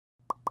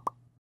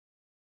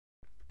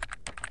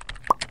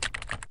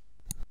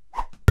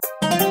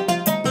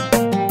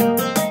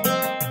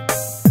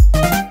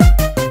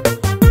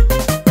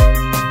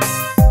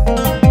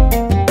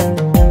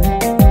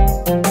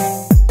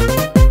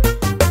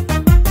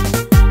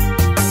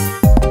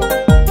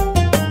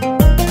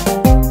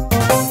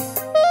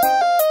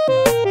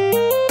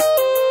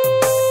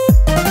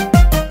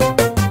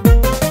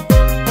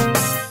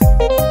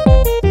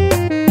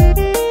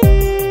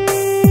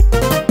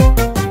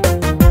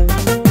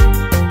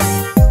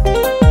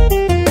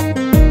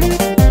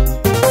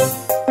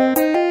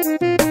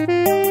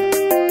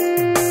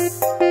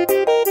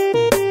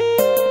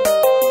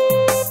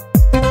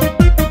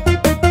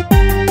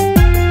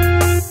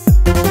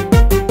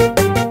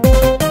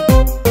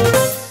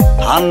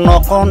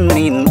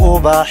noqonin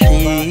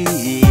ubaxii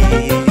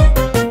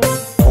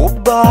ku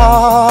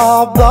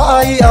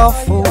baaba'ay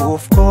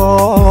afuufko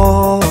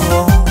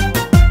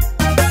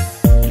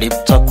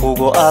dhibta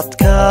kugu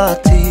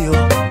adkaatiyo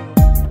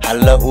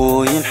halla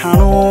ooyin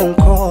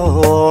xanuunko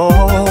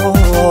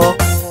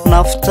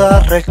nafta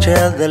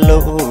rajada la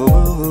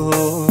oogo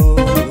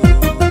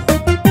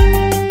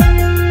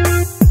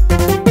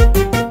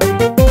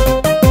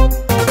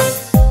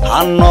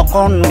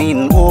noqonin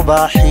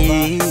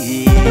ubaxii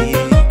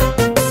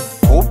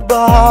ku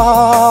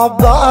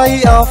baaba'ay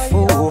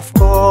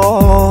afuufko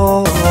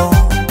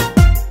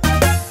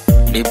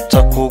dhibta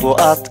kugu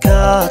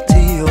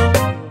adkaatiyo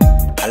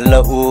halla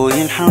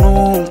ooyin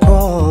xanuunko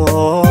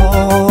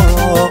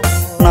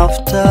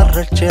nafta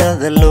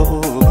rajada la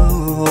oogo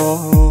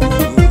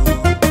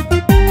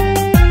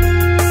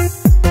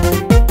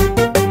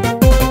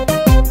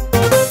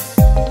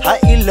ha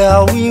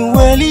ilaawin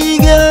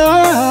weliga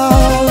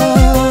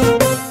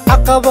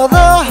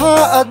caqabadaha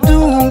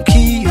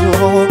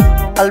adduunkiyo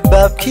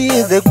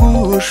albaabkeeda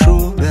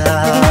guushuba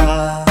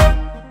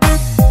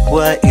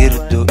waa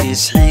irdo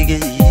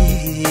isxigay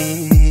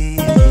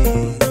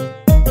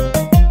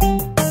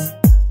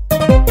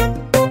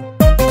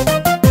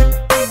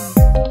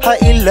ha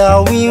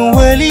ilaawin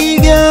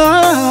weliga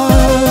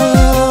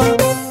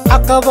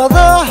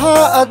caqabadaha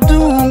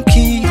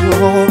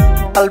adduunkiyo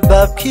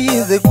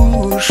albaabkeeda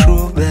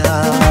guushuba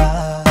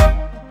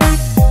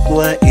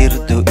waa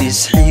irdo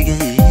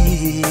isxigay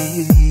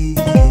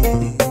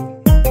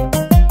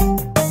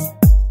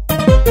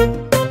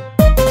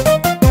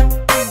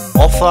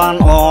qofaan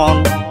oon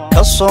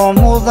ka soo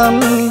mudan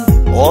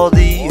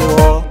oodiyo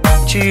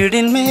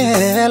jiidhin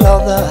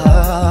meelada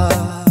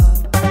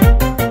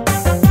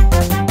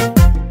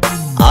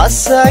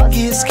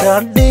asagiiska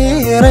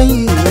dheeray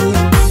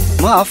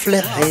ma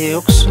aflexay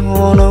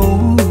ogsoonow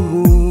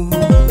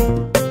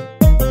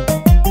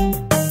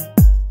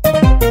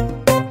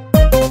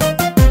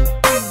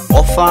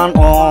qofaan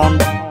oon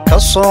ka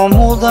soo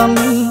mudan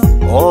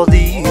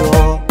oodiyo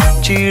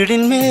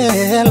jiidhin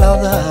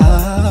meelada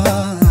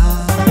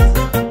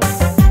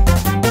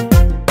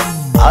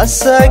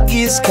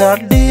asagiiska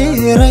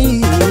dheeray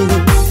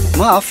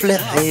ma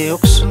aflexay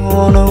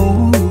ogsoonow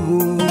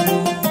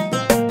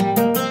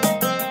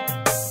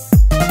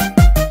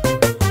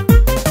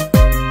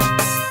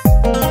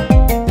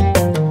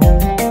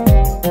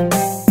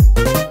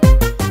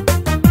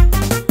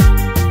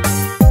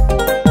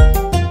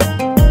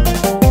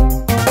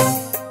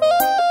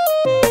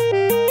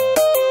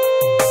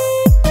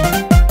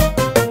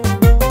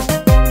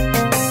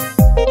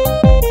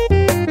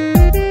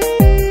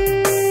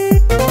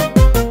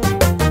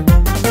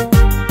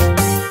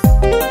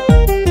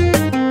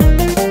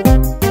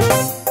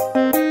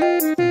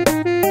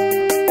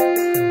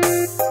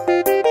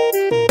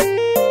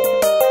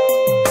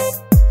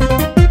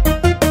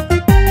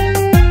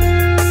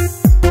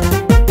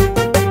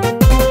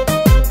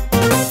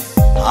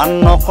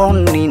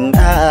noqonin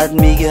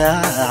aadmiga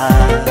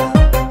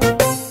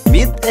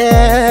mid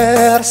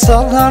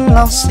eersada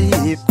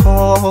nasiibko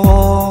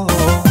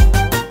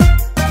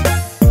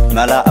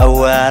mala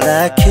awaala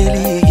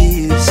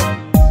keligiis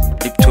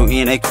dhibtu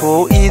inay ku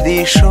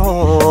idisho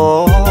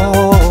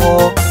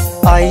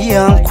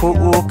ayaanku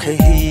u ka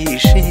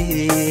heshay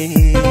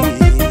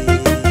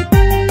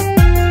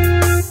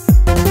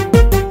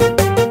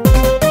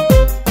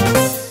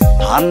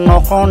ha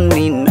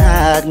noqonin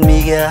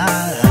aadmiga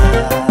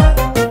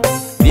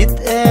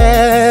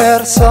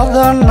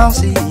eersada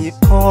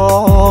nasiibko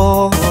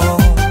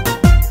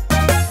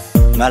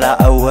mala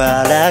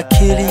awaala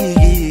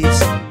keligiis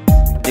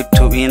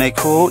dhibtu inay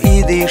ku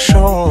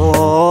idisho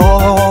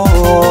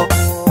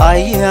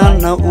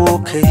ayaana u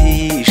ka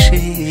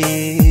heshay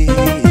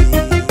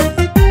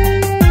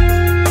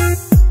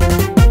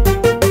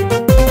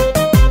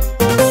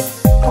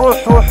ruux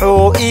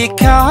wuxuu ii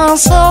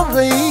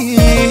kaansaday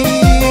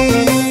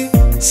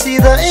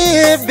sida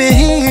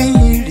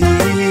eebbahayidhi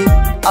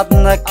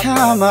adna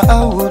kama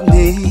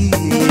awdnay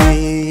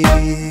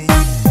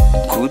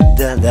ku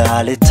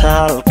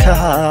dadaalitaalka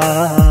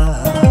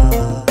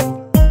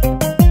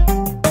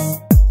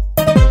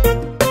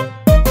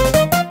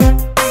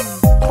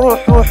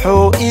ruux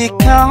wuxuu ii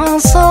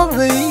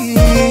kaansaday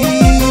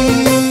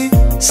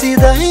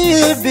sida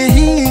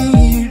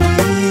eebbahayidhi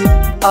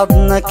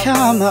adna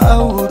kama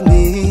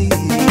awdnay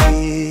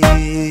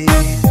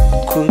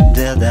ku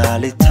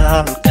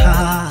dadaalitaalka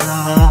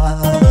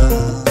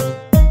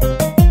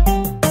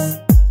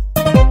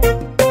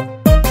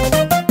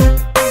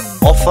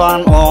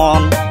qofaan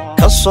oon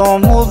ka soo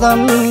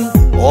mudan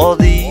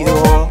oodiyo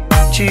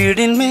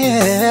jiidhin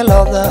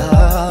meelada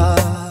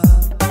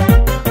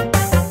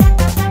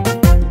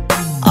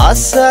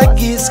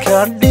asagiiska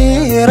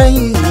dheeray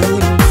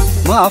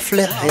ma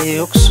aflexay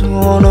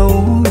ogsoonow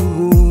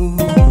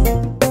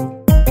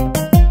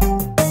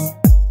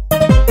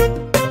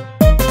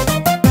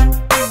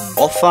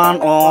qofaan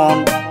oon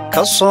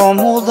ka soo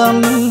mudan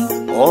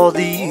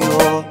oodiyo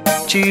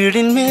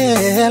jiidhin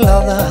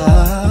meelada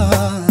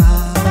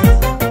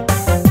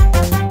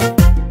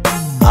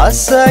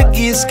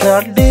أساقيس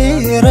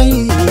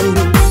كرديرين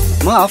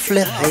ما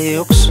أفلح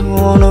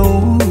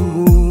يكسونو